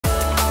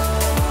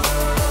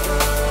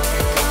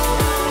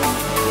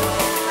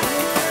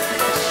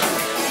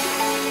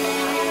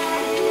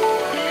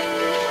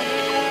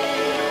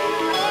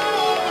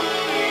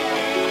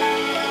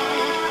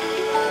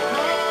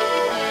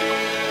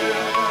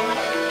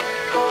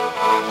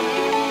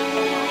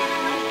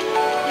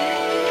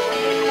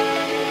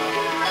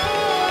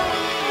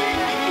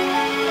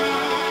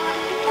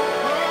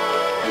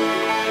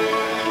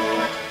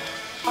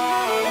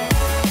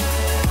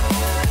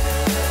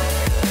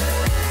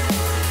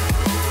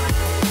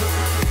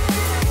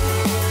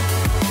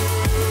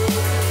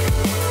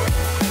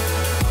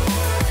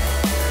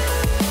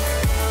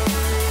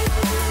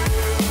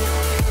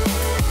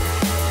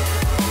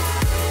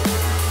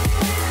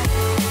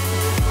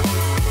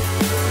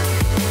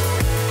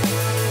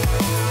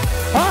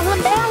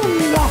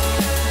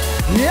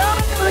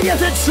the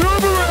gifted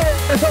Subaru.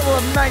 It's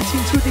over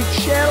 19 2 deep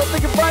channel.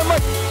 Thank you very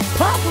much.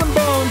 Poplin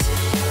Bones.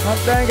 God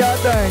dang,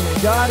 god dang.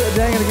 God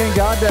dang it again,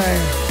 god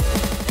dang.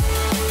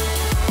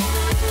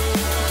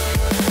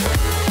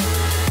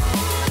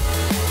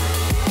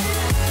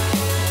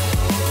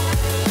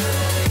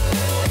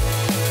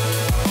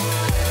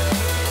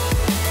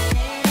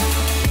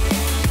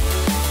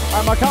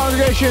 Alright, my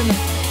congregation,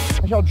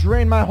 I shall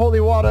drain my holy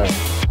water.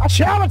 I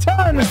shall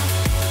return.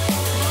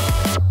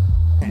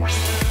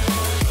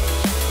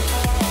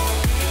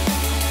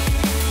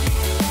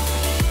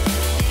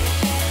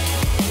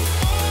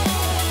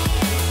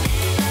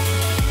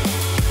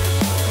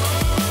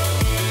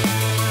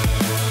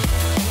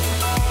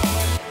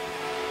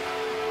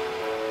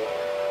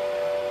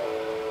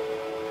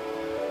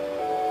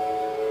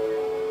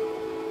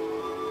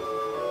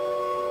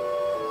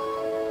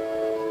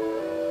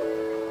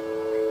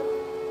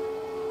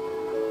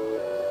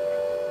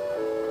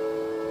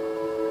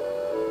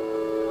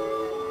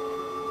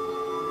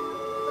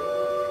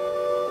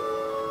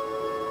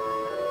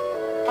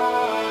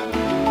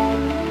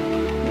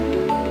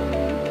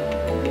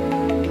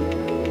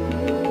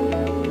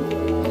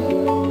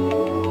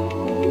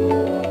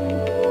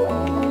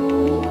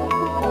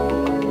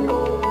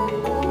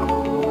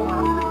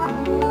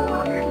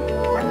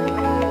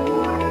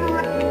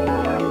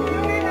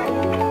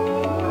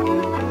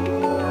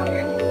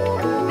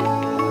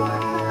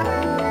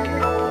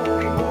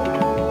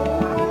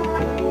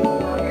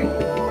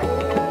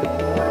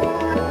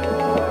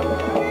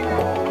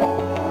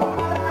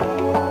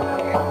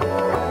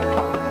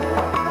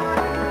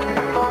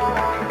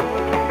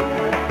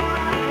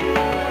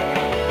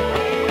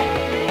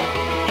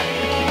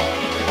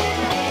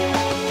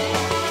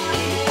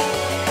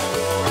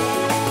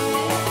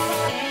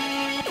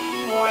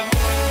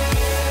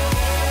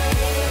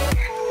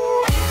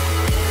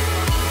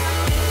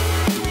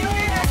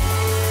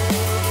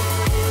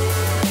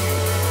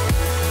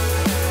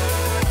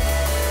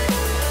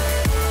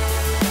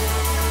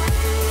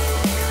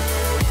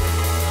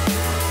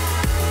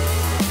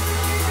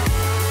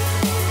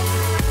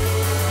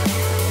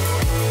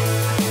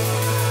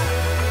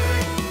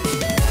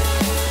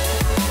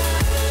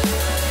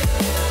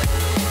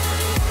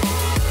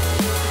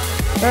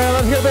 And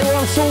let's get a big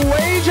one.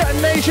 Swage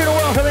Nation,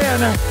 welcome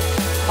in.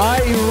 I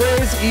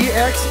erase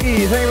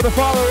EXE. Thank you for the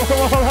follow.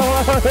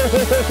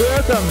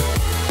 Welcome.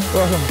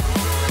 Welcome.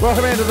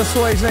 Welcome into the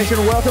Swage Nation.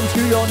 Welcome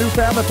to your new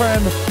family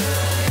friend.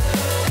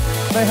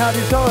 May have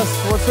you tell us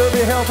what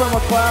Serbia hail from,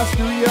 what class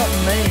do you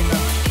main?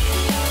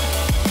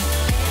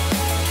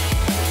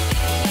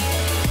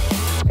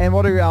 And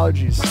what are your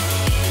allergies?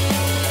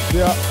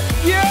 Yeah.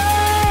 Yo!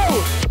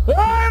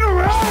 I'm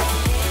right!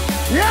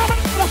 Yeah!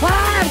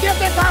 Give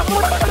this up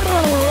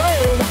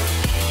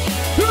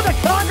to the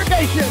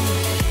congregation.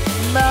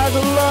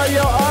 Mazallah,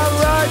 yo, all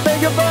right,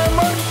 thank you very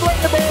much,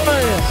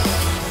 Playboy.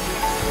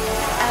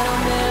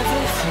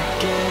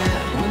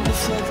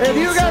 If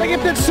you got a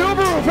gifted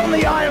Subaru from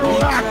the Iron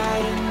Rock,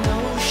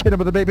 hit him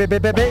with a big,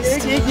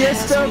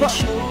 yes,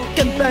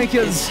 fucking thank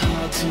yous.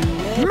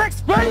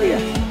 Next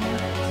play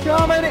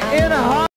coming in hot.